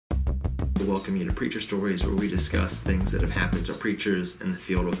to welcome you to Preacher Stories, where we discuss things that have happened to preachers in the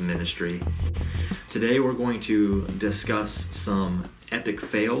field of ministry. Today we're going to discuss some epic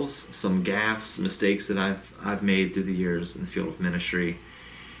fails, some gaffes, mistakes that I've made through the years in the field of ministry.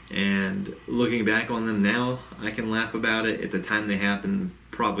 And looking back on them now, I can laugh about it. At the time they happened,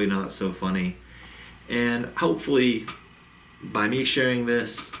 probably not so funny. And hopefully, by me sharing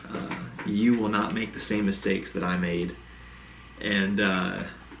this, you will not make the same mistakes that I made. And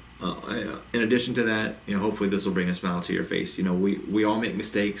in addition to that, hopefully this will bring a smile to your face. We all make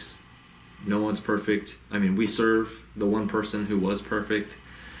mistakes. No one's perfect. I mean, we serve the one person who was perfect,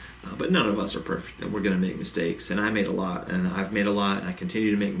 but none of us are perfect, and we're going to make mistakes. And I made a lot, and I've made a lot, and I continue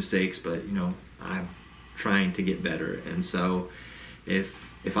to make mistakes, but, I'm trying to get better. And so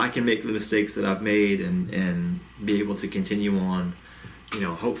if I can make the mistakes that I've made and be able to continue on,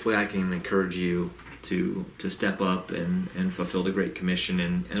 hopefully I can encourage you to step up and fulfill the Great Commission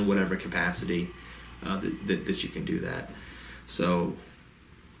in whatever capacity that you can do that. So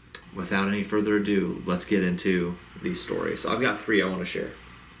without any further ado, let's get into these stories. So I've got 3 I want to share.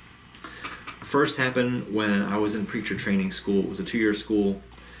 First happened when I was in preacher training school. It was a 2-year school,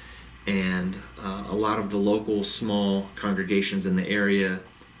 and a lot of the local small congregations in the area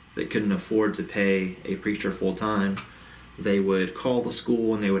that couldn't afford to pay a preacher full-time, they would call the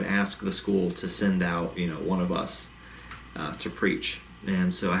school and they would ask the school to send out, one of us to preach.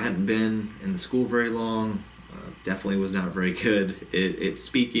 And so I hadn't been in the school very long, definitely was not very good at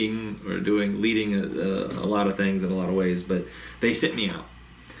speaking or leading a lot of things in a lot of ways, but they sent me out.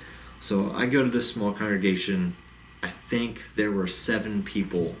 So I go to this small congregation. I think there were 7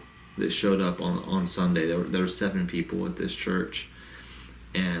 people that showed up on Sunday. There were 7 people at this church,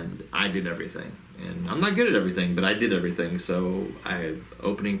 and I did everything. And I'm not good at everything, but I did everything. So I had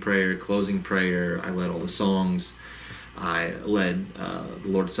opening prayer, closing prayer. I led all the songs. I led the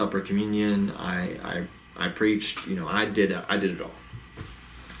Lord's Supper, communion. I preached. I did it all.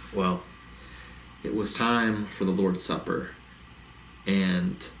 Well, it was time for the Lord's Supper,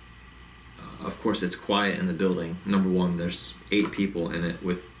 and of course it's quiet in the building. Number one, there's 8 people in it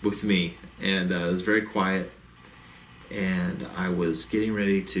with me, and it was very quiet. And I was getting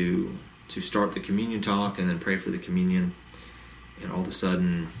ready to start the communion talk and then pray for the communion, and all of a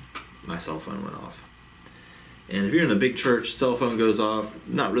sudden my cell phone went off. And if you're in a big church, cell phone goes off,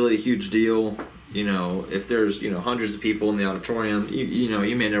 not really a huge deal. If there's hundreds of people in the auditorium,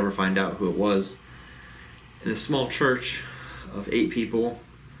 you may never find out who it was. In a small church of 8 people,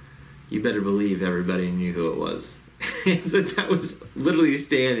 you better believe everybody knew who it was. Since I was literally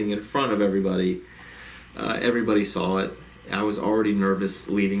standing in front of everybody, everybody saw it. I was already nervous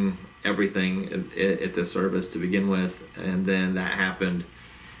leading everything at the service to begin with, and then that happened,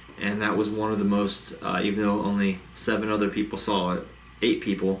 and that was one of the most, even though only 7 other people saw it, 8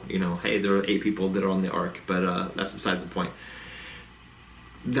 people, hey, there are 8 people that are on the ark, but that's besides the point.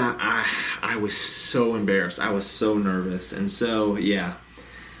 That I was so embarrassed, I was so nervous, and so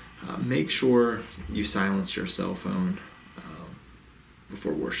make sure you silence your cell phone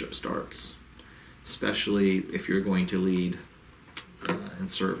before worship starts, especially if you're going to lead and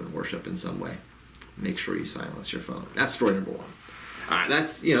serve and worship in some way. Make sure you silence your phone. That's story number 1. All right,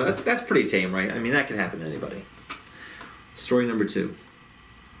 that's pretty tame, right? I mean, that can happen to anybody. Story number 2,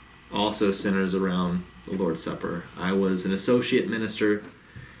 also centers around the Lord's Supper. I was an associate minister,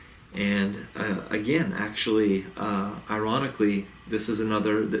 and again, actually, ironically, this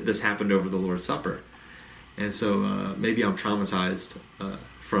happened over the Lord's Supper, and so maybe I'm traumatized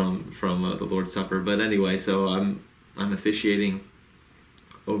from the Lord's Supper. But anyway, so I'm officiating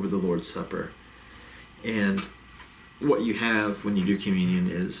over the Lord's Supper, and what you have when you do communion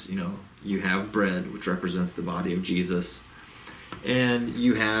is you have bread, which represents the body of Jesus, and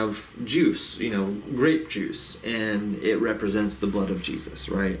you have juice, grape juice, and it represents the blood of Jesus,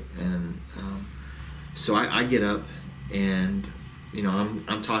 right? And so I get up, and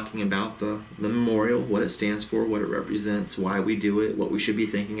I'm talking about the memorial, what it stands for, what it represents, why we do it, what we should be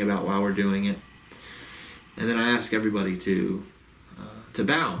thinking about while we're doing it. And then I ask everybody to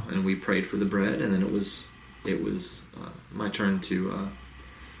bow, and we prayed for the bread, and then it was my turn to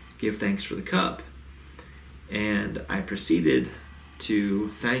give thanks for the cup. And I proceeded to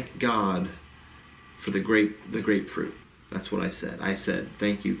thank God for the grapefruit. That's what I said. I said,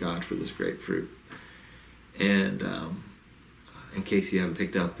 "Thank you, God, for this grapefruit." And in case you haven't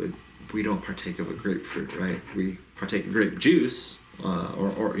picked up, we don't partake of a grapefruit, right? We partake of grape juice,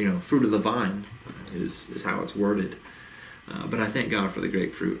 or fruit of the vine is how it's worded. But I thank God for the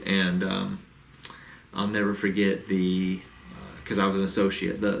grapefruit, and I'll never forget because I was an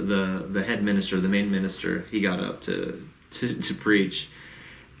associate, the head minister, the main minister, he got up to preach,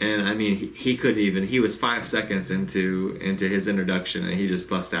 And I mean, he couldn't even. He was 5 seconds into his introduction, and he just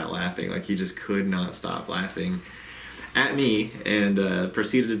bust out laughing. Like, he just could not stop laughing at me, and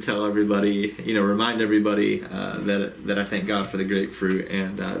proceeded to tell everybody, remind everybody that I thank God for the grapefruit.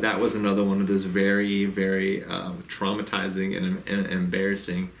 And that was another one of those very, very traumatizing and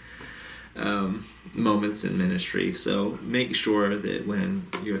embarrassing moments in ministry. So make sure that when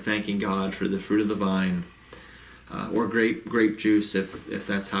you're thanking God for the fruit of the vine, or grape juice, if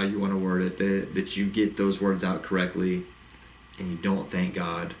that's how you want to word it, that you get those words out correctly, and you don't thank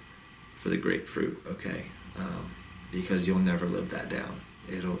God for the grapefruit, okay? Because you'll never live that down.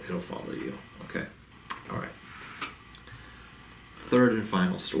 It'll follow you, okay? All right. Third and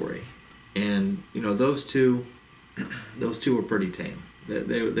final story, and those two were pretty tame.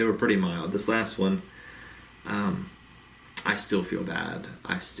 They were pretty mild. This last one, I still feel bad.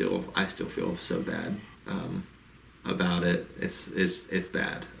 I still feel so bad about it. It's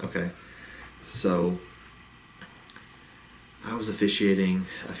bad. Okay, so I was officiating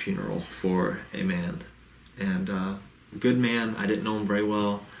a funeral for a man, and good man. I didn't know him very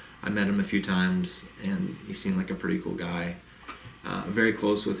well. I met him a few times, and he seemed like a pretty cool guy. Very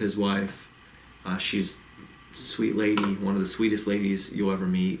close with his wife. She's a sweet lady, one of the sweetest ladies you'll ever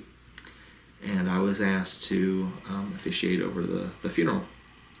meet. And I was asked to officiate over the funeral,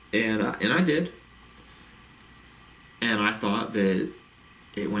 and I did. And I thought that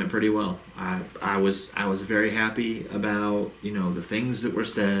it went pretty well. I was very happy about the things that were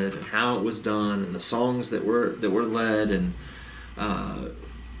said and how it was done, and the songs that were led, and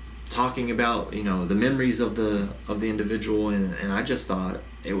talking about the memories of the individual, and I just thought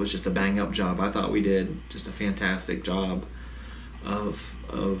it was just a bang up job. I thought we did just a fantastic job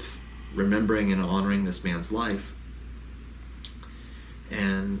of remembering and honoring this man's life.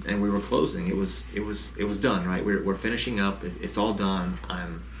 And we were closing. It was done, right? We're finishing up. It's all done.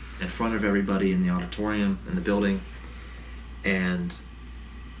 I'm in front of everybody in the auditorium, in the building, and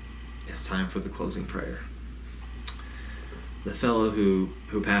it's time for the closing prayer. The fellow who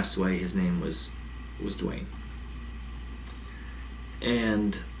passed away, his name was Dwayne,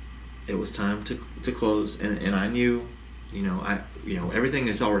 and it was time to close. And I knew, everything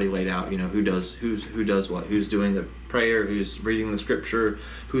is already laid out. Who does what, who's doing the prayer, who's reading the scripture,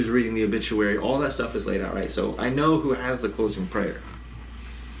 who's reading the obituary. All that stuff is laid out, right? So I know who has the closing prayer.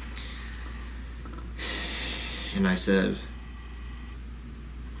 And I said,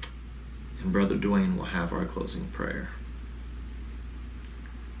 and Brother Dwayne will have our closing prayer.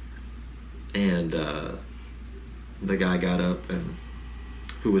 And the guy got up, and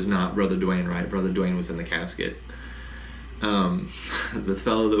who was not Brother Dwayne, right? Brother Dwayne was in the casket. The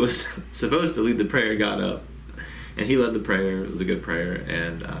fellow that was supposed to lead the prayer got up, and he led the prayer. It was a good prayer,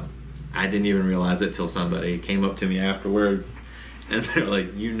 and I didn't even realize it till somebody came up to me afterwards, and they're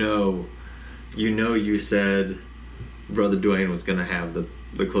like, you said Brother Dwayne was going to have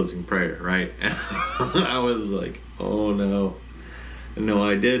the closing prayer, right? And I was like, oh no,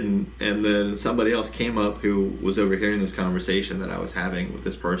 I didn't. And then somebody else came up who was overhearing this conversation that I was having with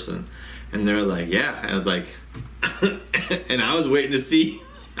this person, and they're like, yeah. And I was like, and I was waiting to see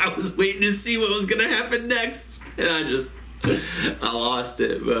what was going to happen next, and I lost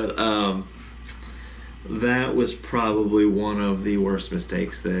it. But that was probably one of the worst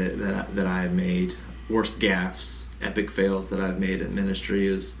mistakes that I have made, worst gaffes, epic fails that I've made in ministry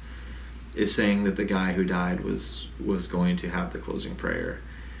is saying that the guy who died was going to have the closing prayer.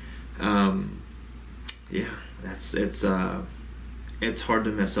 It's hard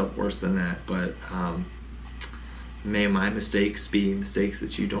to mess up worse than that, but may my mistakes be mistakes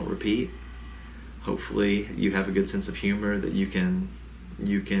that you don't repeat. Hopefully you have a good sense of humor, that you can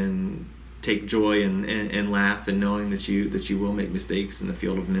take joy and laugh in knowing that you will make mistakes in the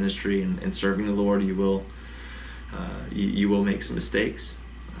field of ministry and serving the Lord. You will make some mistakes,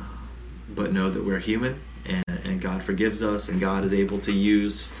 but know that we're human, and God forgives us, and God is able to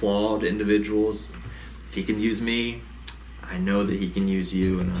use flawed individuals. If He can use me, I know that He can use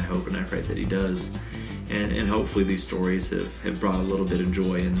you, and I hope and I pray that He does. And hopefully these stories have brought a little bit of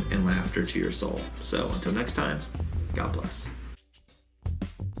joy and laughter to your soul. So until next time, God bless.